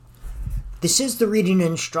This is the Reading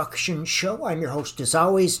Instruction Show. I'm your host, as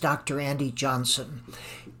always, Dr. Andy Johnson.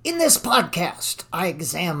 In this podcast, I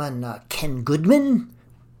examine Ken Goodman,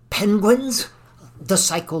 Penquins, the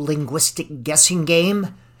psycholinguistic guessing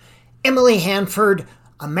game, Emily Hanford,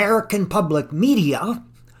 American public media,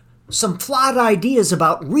 some flawed ideas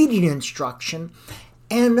about reading instruction,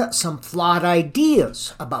 and some flawed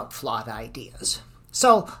ideas about flawed ideas.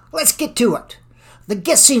 So let's get to it. The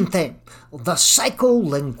guessing thing, the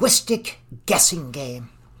psycholinguistic guessing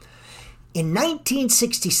game. In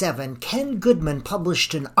 1967, Ken Goodman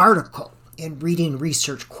published an article in Reading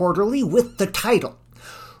Research Quarterly with the title,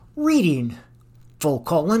 Reading, a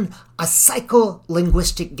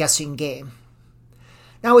psycholinguistic guessing game.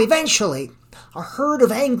 Now, eventually, a herd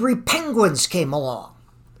of angry penguins came along.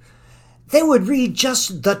 They would read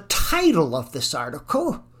just the title of this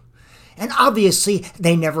article, and obviously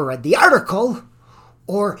they never read the article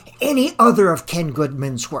or any other of Ken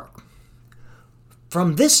Goodman's work.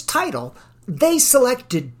 From this title, they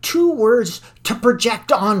selected two words to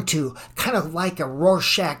project onto, kind of like a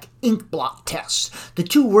Rorschach ink blot test. The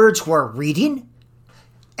two words were reading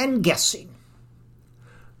and guessing.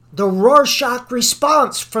 The Rorschach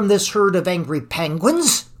response from this herd of angry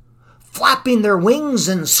penguins, flapping their wings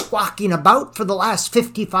and squawking about for the last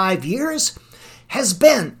 55 years, has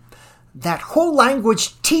been that whole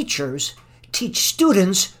language teachers teach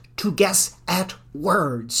students to guess at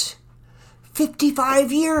words.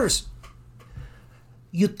 55 years.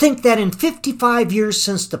 You'd think that in 55 years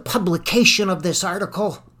since the publication of this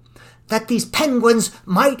article, that these penguins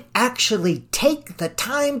might actually take the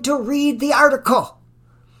time to read the article.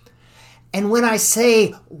 And when I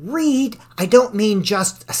say read, I don't mean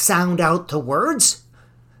just sound out the words.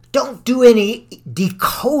 Don't do any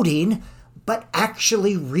decoding, but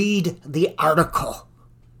actually read the article.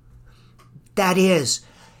 That is,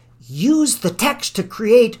 use the text to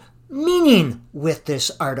create meaning with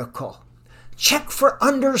this article. Check for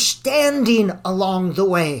understanding along the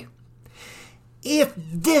way. If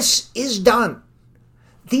this is done,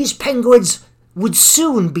 these penguins would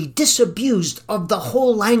soon be disabused of the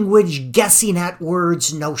whole language guessing at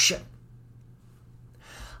words notion.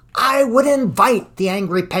 I would invite the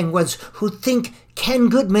angry penguins who think Ken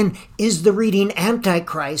Goodman is the reading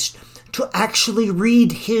antichrist to actually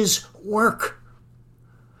read his work.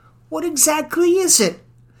 What exactly is it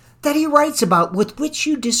that he writes about with which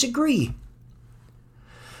you disagree?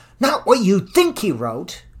 Not what you think he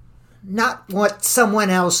wrote, not what someone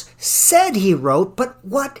else said he wrote, but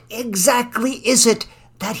what exactly is it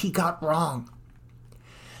that he got wrong?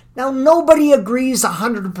 Now, nobody agrees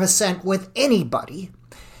 100% with anybody,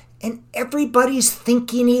 and everybody's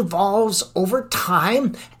thinking evolves over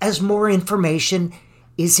time as more information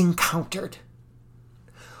is encountered.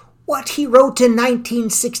 What he wrote in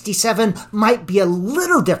 1967 might be a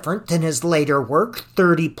little different than his later work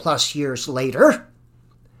 30 plus years later,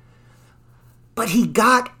 but he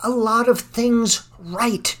got a lot of things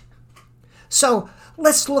right. So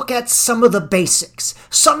let's look at some of the basics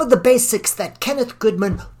that Kenneth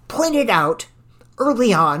Goodman pointed out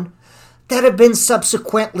early on that have been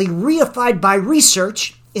subsequently reified by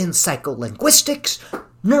research in psycholinguistics,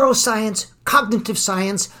 neuroscience, cognitive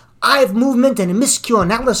science, eye movement and MSQ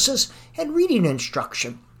analysis, and reading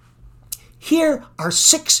instruction. Here are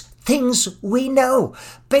 6 things we know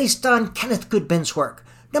based on Kenneth Goodman's work.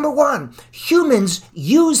 Number 1, humans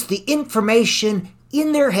use the information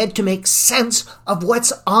in their head to make sense of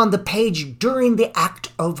what's on the page during the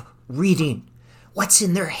act of reading. What's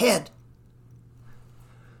in their head?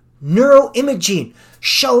 Neuroimaging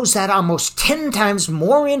shows that almost 10 times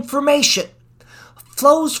more information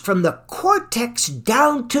flows from the cortex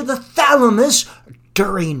down to the thalamus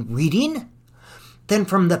during reading than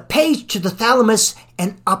from the page to the thalamus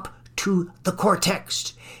and up to the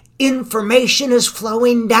cortex. Information is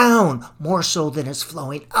flowing down more so than is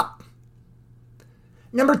flowing up.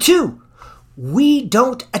 Number 2, we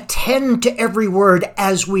don't attend to every word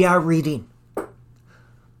as we are reading.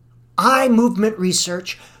 Eye movement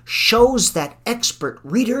research shows that expert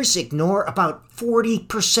readers ignore about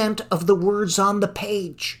 40% of the words on the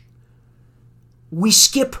page. We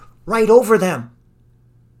skip right over them.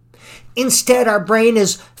 Instead, our brain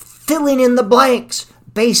is filling in the blanks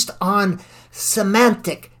based on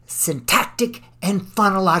semantic, syntactic, and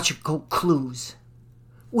phonological clues.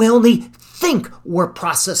 We only think we're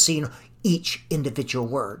processing each individual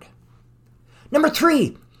word. Number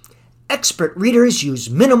 3, expert readers use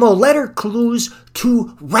minimal letter clues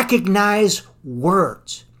to recognize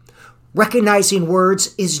words. Recognizing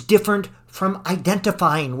words is different from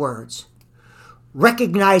identifying words.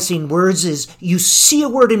 Recognizing words is you see a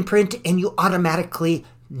word in print and you automatically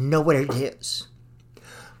know what it is.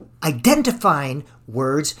 Identifying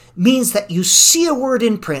words means that you see a word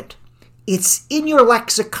in print, it's in your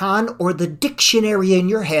lexicon or the dictionary in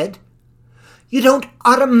your head. You don't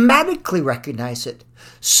automatically recognize it,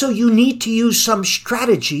 so you need to use some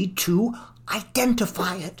strategy to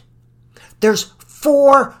identify it. There's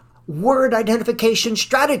 4 word identification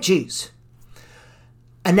strategies.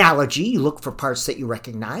 Analogy, you look for parts that you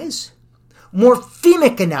recognize.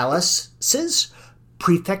 Morphemic analysis,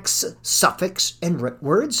 prefix, suffix, and root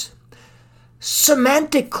words.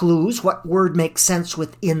 Semantic clues, what word makes sense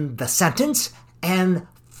within the sentence, and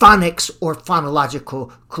phonics or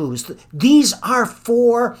phonological clues. These are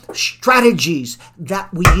 4 strategies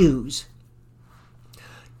that we use.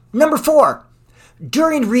 Number 4,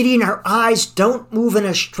 during reading, our eyes don't move in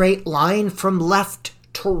a straight line from left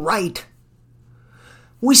to right.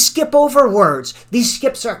 We skip over words. These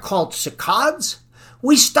skips are called saccades.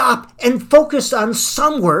 We stop and focus on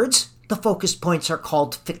some words. The focus points are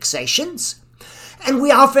called fixations. And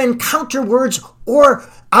we often encounter words or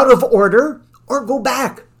out of order or go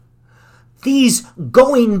back. These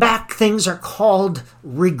going back things are called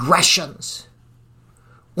regressions.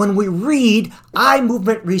 When we read, eye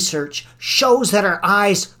movement research shows that our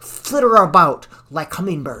eyes flitter about like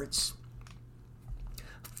hummingbirds.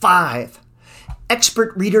 5,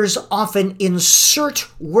 expert readers often insert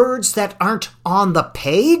words that aren't on the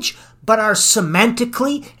page, but are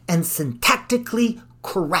semantically and syntactically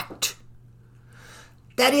correct.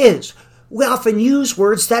 That is, we often use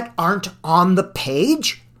words that aren't on the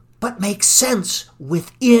page, but make sense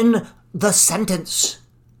within the sentence.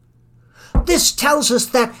 This tells us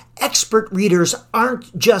that expert readers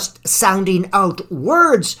aren't just sounding out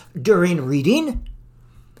words during reading.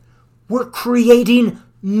 We're creating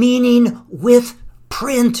meaning with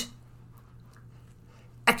print.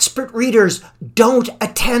 Expert readers don't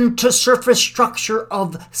attend to surface structure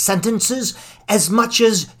of sentences as much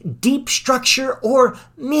as deep structure or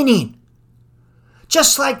meaning.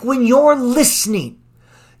 Just like when you're listening,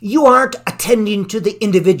 you aren't attending to the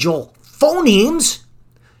individual phonemes.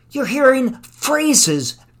 You're hearing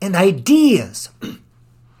phrases and ideas.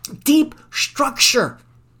 Deep structure.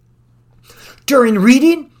 During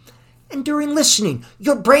reading and during listening,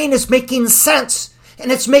 your brain is making sense,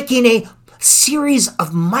 and it's making a series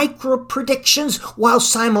of micro-predictions while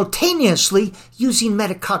simultaneously using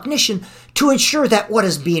metacognition to ensure that what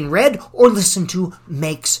is being read or listened to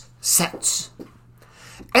makes sense.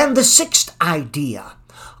 And the 6th idea,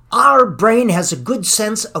 our brain has a good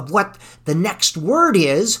sense of what the next word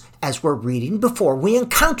is as we're reading before we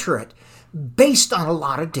encounter it, based on a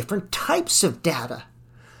lot of different types of data.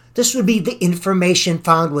 This would be the information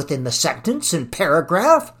found within the sentence and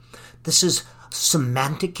paragraph. This is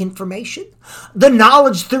semantic information. The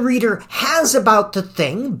knowledge the reader has about the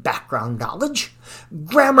thing, background knowledge.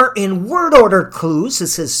 Grammar in word order clues,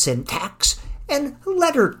 this is syntax, and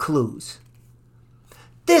letter clues.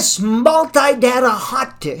 This multi-data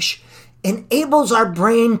hot dish enables our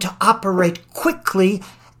brain to operate quickly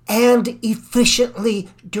and efficiently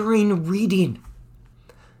during reading.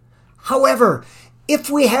 However, if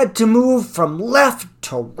we had to move from left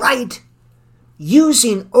to right,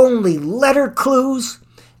 using only letter clues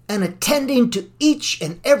and attending to each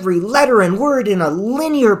and every letter and word in a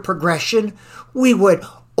linear progression, we would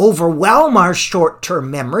overwhelm our short-term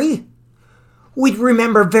memory. We'd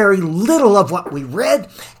remember very little of what we read,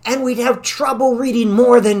 and we'd have trouble reading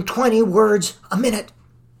more than 20 words a minute.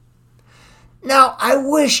 Now, I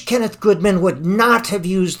wish Kenneth Goodman would not have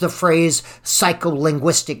used the phrase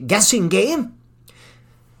psycholinguistic guessing game.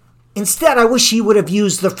 Instead, I wish he would have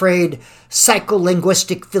used the phrase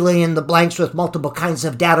psycholinguistic filling in the blanks with multiple kinds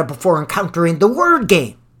of data before encountering the word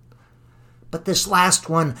game. But this last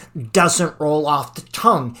one doesn't roll off the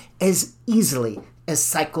tongue as easily as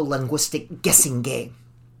psycholinguistic guessing game.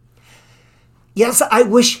 Yes, I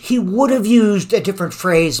wish he would have used a different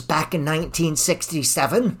phrase back in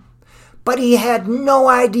 1967, but he had no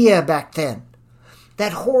idea back then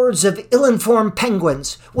that hordes of ill-informed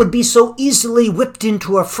penguins would be so easily whipped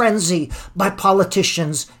into a frenzy by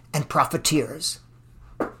politicians and profiteers.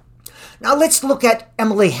 Now let's look at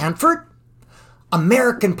Emily Hanford,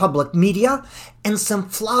 American public media, and some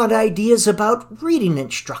flawed ideas about reading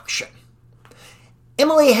instruction.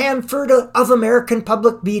 Emily Hanford of American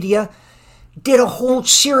public media did a whole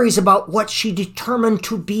series about what she determined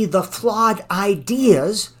to be the flawed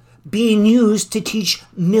ideas being used to teach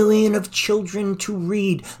millions of children to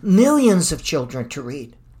read.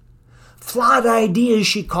 Flawed ideas,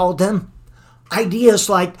 she called them. Ideas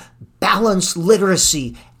like balanced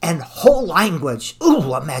literacy and whole language.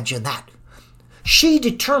 Ooh, imagine that. She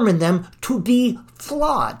determined them to be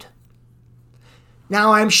flawed.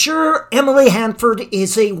 Now, I'm sure Emily Hanford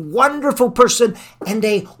is a wonderful person and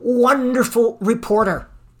a wonderful reporter.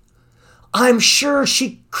 I'm sure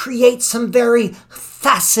she creates some very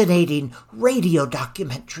fascinating radio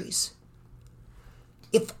documentaries.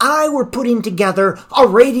 If I were putting together a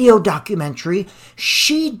radio documentary,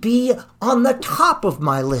 she'd be on the top of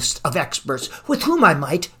my list of experts with whom I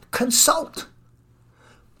might consult.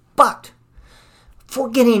 But for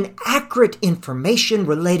getting accurate information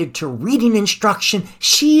related to reading instruction,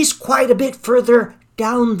 she's quite a bit further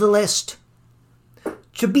down the list.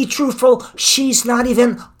 To be truthful, she's not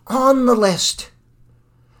even on the list.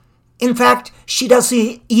 In fact, she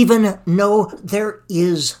doesn't even know there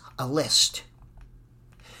is a list.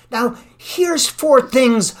 Now, here's 4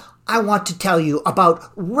 things I want to tell you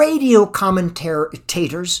about radio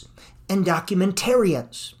commentators and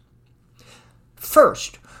documentarians.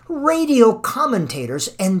 First, radio commentators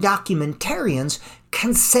and documentarians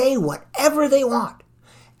can say whatever they want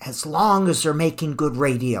as long as they're making good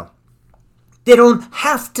radio. They don't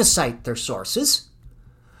have to cite their sources.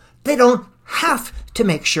 They don't have to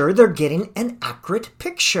make sure they're getting an accurate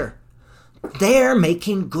picture. They're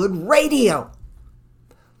making good radio.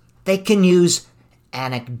 They can use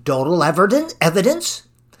anecdotal evidence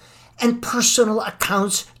and personal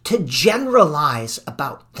accounts to generalize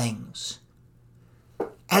about things.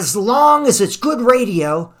 As long as it's good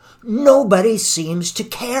radio, nobody seems to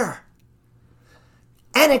care.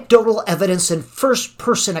 Anecdotal evidence and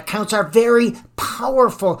first-person accounts are very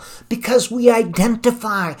powerful because we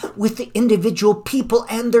identify with the individual people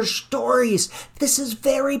and their stories. This is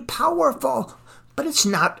very powerful, but it's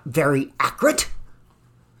not very accurate.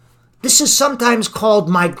 This is sometimes called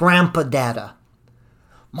my grandpa data.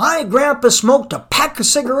 My grandpa smoked a pack of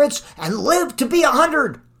cigarettes and lived to be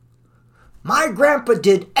 100. My grandpa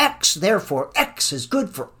did X, therefore X is good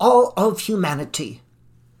for all of humanity.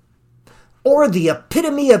 Or the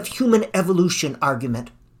epitome of human evolution argument.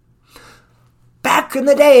 Back in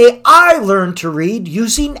the day, I learned to read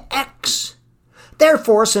using X.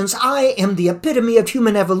 Therefore, since I am the epitome of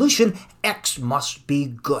human evolution, X must be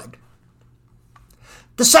good.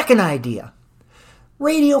 The second idea.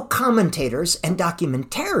 Radio commentators and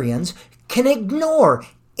documentarians can ignore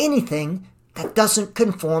anything that doesn't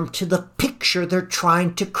conform to the picture they're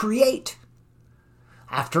trying to create.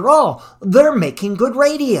 After all, they're making good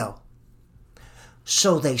radio.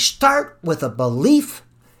 So they start with a belief,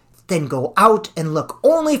 then go out and look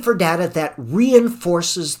only for data that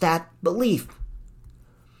reinforces that belief.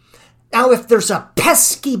 Now, if there's a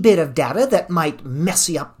pesky bit of data that might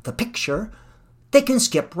messy up the picture, they can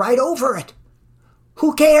skip right over it.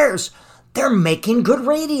 Who cares? They're making good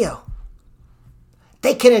radio.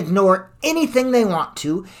 They can ignore anything they want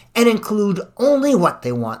to and include only what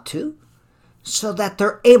they want to, so that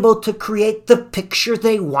they're able to create the picture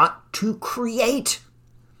they want to create.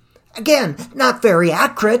 Again, not very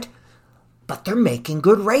accurate, but they're making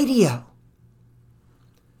good radio.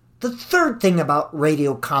 The third thing about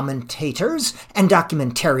radio commentators and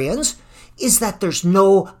documentarians is that there's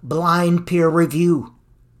no blind peer review.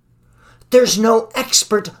 There's no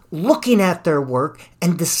expert looking at their work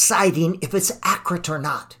and deciding if it's accurate or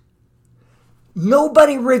not.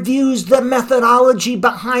 Nobody reviews the methodology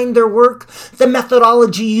behind their work, the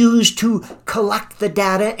methodology used to collect the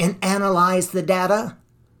data and analyze the data.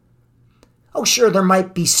 Oh, sure, there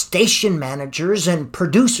might be station managers and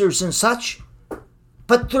producers and such,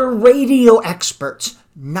 but they're radio experts,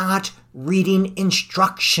 not reading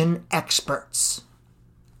instruction experts.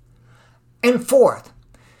 And fourth,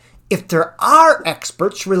 if there are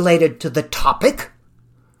experts related to the topic,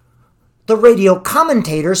 the radio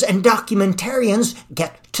commentators and documentarians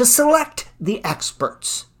get to select the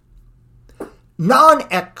experts.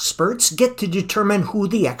 Non-experts get to determine who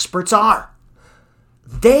the experts are.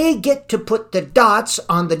 They get to put the dots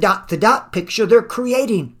on the dot-to-dot picture they're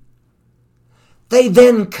creating. They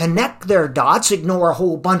then connect their dots, ignore a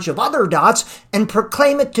whole bunch of other dots, and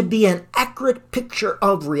proclaim it to be an accurate picture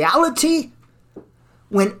of reality,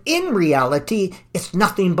 when in reality, it's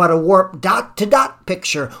nothing but a warped dot-to-dot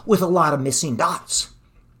picture with a lot of missing dots.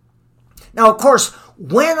 Now, of course,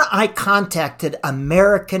 when I contacted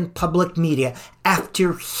American public media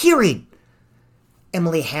after hearing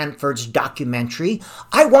Emily Hanford's documentary,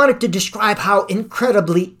 I wanted to describe how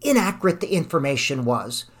incredibly inaccurate the information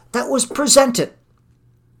was that was presented.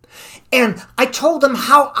 And I told them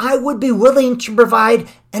how I would be willing to provide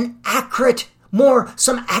some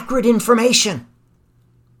accurate information.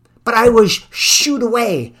 But I was shooed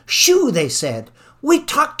away. Shoo, they said. We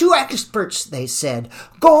talked to experts, they said.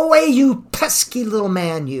 Go away, you pesky little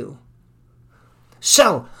man, you.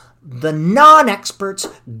 So, the non-experts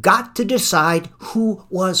got to decide who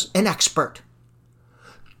was an expert.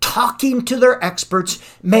 talking to their experts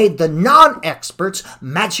made the non-experts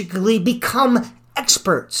magically become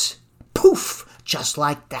experts. Poof, just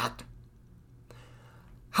like that.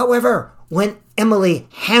 However, when Emily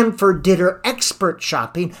Hanford did her expert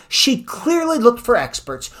shopping, she clearly looked for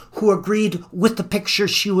experts who agreed with the picture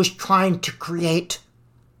she was trying to create.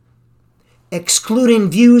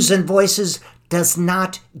 Excluding views and voices does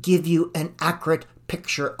not give you an accurate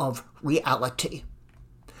picture of reality.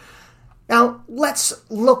 Now, let's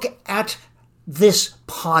look at this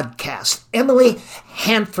podcast. Emily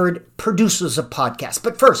Hanford produces a podcast.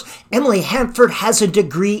 But first, Emily Hanford has a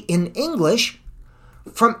degree in English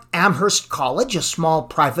from Amherst College, a small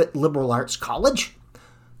private liberal arts college.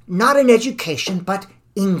 Not in education, but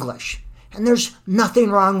English. And there's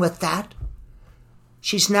nothing wrong with that.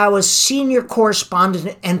 She's now a senior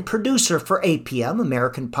correspondent and producer for APM,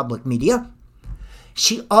 American Public Media.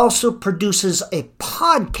 She also produces a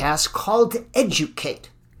podcast called Educate.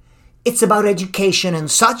 It's about education and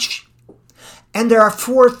such. And there are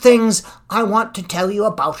 4 things I want to tell you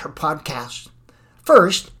about her podcast.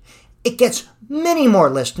 First, it gets many more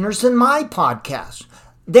listeners than my podcast.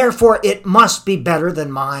 Therefore, it must be better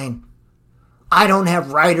than mine. I don't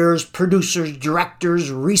have writers, producers, directors,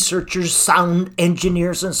 researchers, sound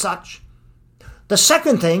engineers, and such. The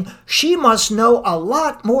second thing, she must know a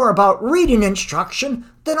lot more about reading instruction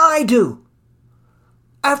than I do.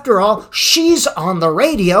 After all, she's on the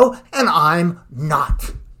radio and I'm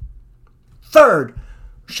not. Third,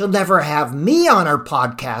 she'll never have me on her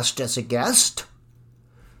podcast as a guest.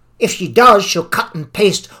 If she does, she'll cut and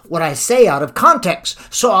paste what I say out of context,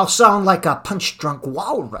 so I'll sound like a punch-drunk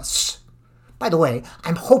walrus. By the way,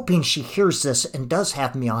 I'm hoping she hears this and does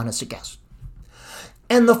have me on as a guest.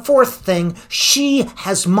 And the fourth thing, she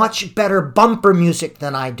has much better bumper music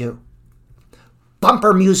than I do.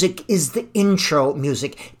 Bumper music is the intro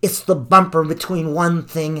music. It's the bumper between one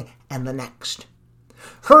thing and the next.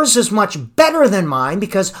 Hers is much better than mine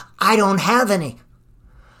because I don't have any.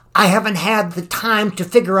 I haven't had the time to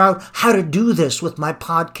figure out how to do this with my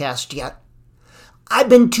podcast yet. I've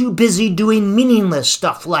been too busy doing meaningless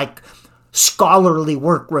stuff like scholarly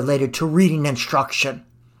work related to reading instruction.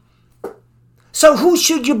 So who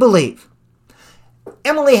should you believe?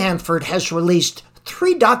 Emily Hanford has released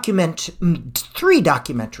 3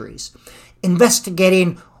 documentaries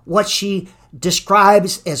investigating what she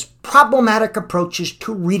describes as problematic approaches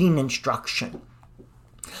to reading instruction.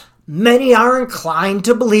 Many are inclined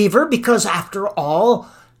to believe her because, after all,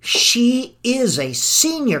 she is a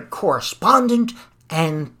senior correspondent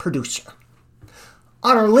and producer.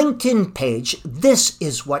 On her LinkedIn page, this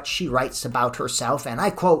is what she writes about herself, and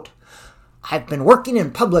I quote, "I've been working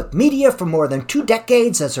in public media for more than 2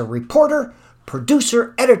 decades as a reporter,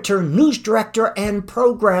 producer, editor, news director, and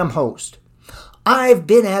program host. I've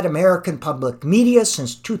been at American Public Media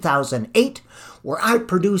since 2008, where I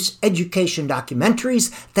produce education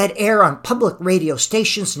documentaries that air on public radio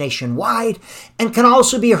stations nationwide and can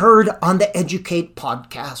also be heard on the Educate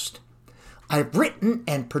podcast. I've written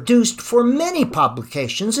and produced for many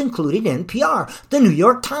publications, including NPR, the New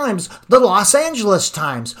York Times, the Los Angeles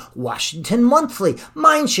Times, Washington Monthly,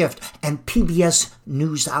 Mindshift, and PBS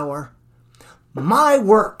NewsHour. My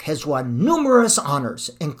work has won numerous honors,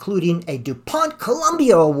 including a DuPont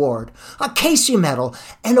Columbia Award, a Casey Medal,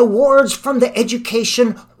 and awards from the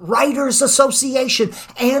Education Writers Association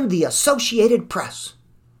and the Associated Press.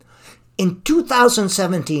 In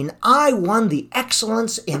 2017, I won the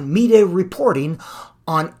Excellence in Media Reporting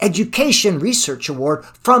on Education Research Award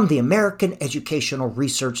from the American Educational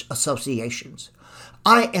Research Associations.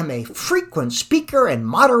 I am a frequent speaker and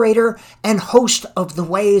moderator and host of the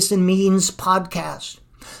Ways and Means podcast.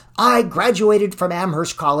 I graduated from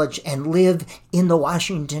Amherst College and live in the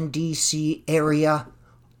Washington, D.C. area,"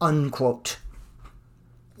 unquote.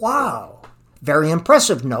 Wow, very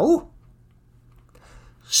impressive, no?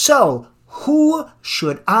 So, who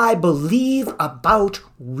should I believe about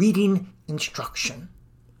reading instruction?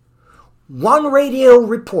 One radio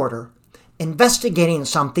reporter investigating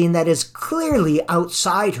something that is clearly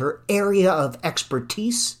outside her area of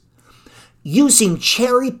expertise, using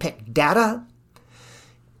cherry-picked data,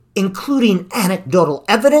 including anecdotal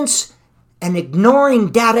evidence, and ignoring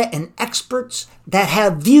data and experts that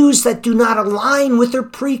have views that do not align with her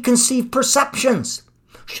preconceived perceptions.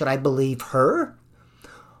 Should I believe her?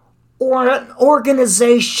 Or an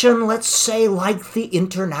organization, let's say, like the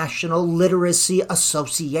International Literacy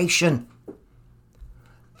Association.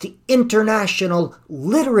 The International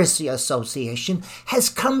Literacy Association has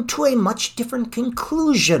come to a much different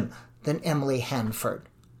conclusion than Emily Hanford.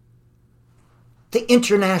 The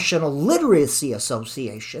International Literacy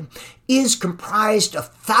Association is comprised of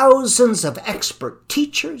thousands of expert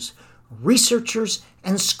teachers, researchers,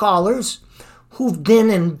 and scholars who've been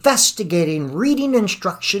investigating reading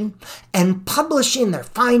instruction and publishing their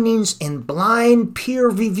findings in blind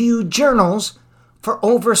peer-reviewed journals for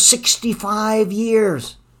over 65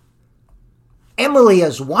 years. Emily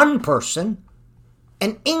is one person,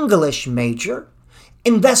 an English major,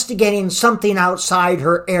 investigating something outside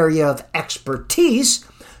her area of expertise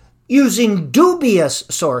using dubious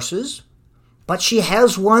sources, but she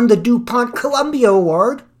has won the DuPont Columbia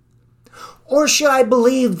Award. Or should I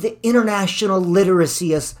believe the International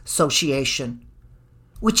Literacy Association,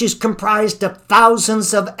 which is comprised of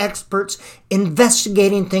thousands of experts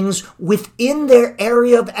investigating things within their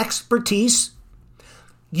area of expertise,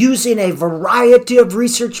 using a variety of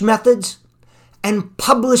research methods, and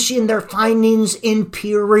publishing their findings in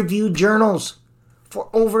peer-reviewed journals for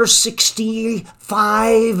over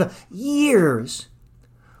 65 years?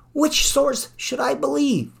 Which source should I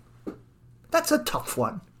believe? That's a tough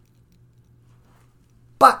one.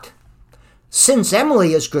 But since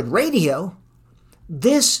Emily is good radio,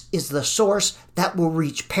 this is the source that will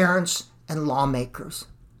reach parents and lawmakers.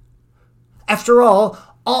 After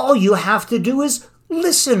all you have to do is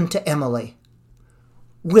listen to Emily.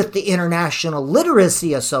 With the International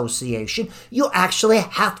Literacy Association, you actually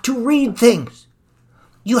have to read things.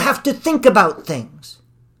 You have to think about things.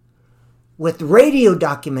 With radio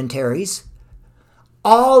documentaries,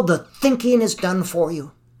 all the thinking is done for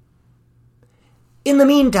you. In the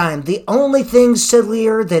meantime, the only things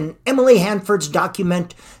sillier than Emily Hanford's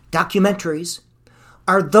documentaries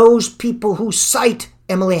are those people who cite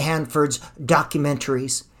Emily Hanford's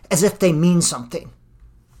documentaries as if they mean something.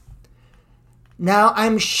 Now,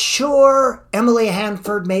 I'm sure Emily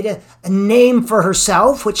Hanford made a name for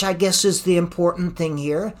herself, which I guess is the important thing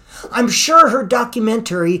here. I'm sure her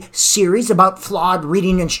documentary series about flawed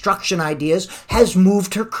reading instruction ideas has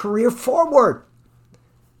moved her career forward,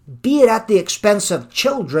 be it at the expense of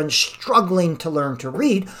children struggling to learn to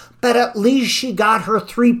read, but at least she got her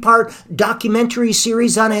 3-part documentary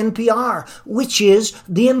series on NPR, which is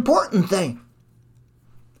the important thing.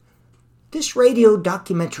 This radio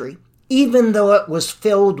documentary, even though it was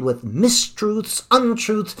filled with mistruths,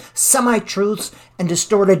 untruths, semi-truths, and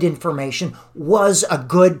distorted information, was a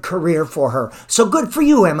good career for her. So good for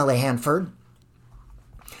you, Emily Hanford.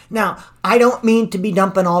 Now, I don't mean to be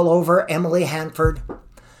dumping all over Emily Hanford.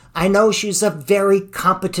 I know she's a very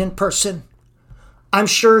competent person. I'm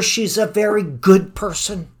sure she's a very good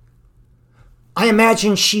person. I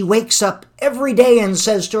imagine she wakes up every day and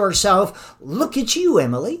says to herself, "Look at you,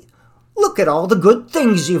 Emily. Look at all the good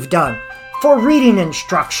things you've done for reading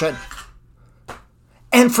instruction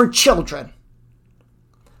and for children."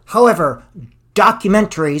 However,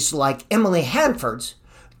 documentaries like Emily Hanford's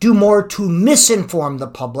do more to misinform the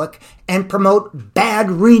public and promote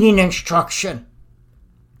bad reading instruction.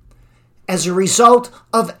 As a result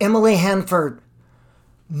of Emily Hanford,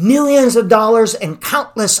 millions of dollars and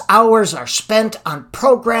countless hours are spent on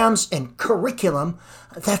programs and curriculum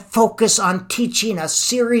that focus on teaching a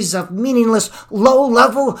series of meaningless,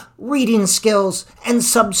 low-level reading skills and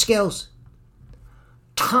sub-skills.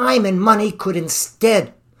 Time and money could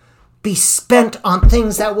instead be spent on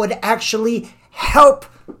things that would actually help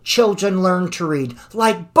children learn to read,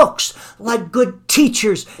 like books, like good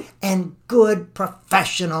teachers, and good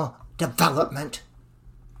professional development.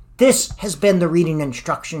 This has been the Reading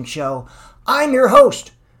Instruction Show. I'm your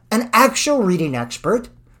host, an actual reading expert,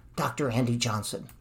 Dr. Andy Johnson.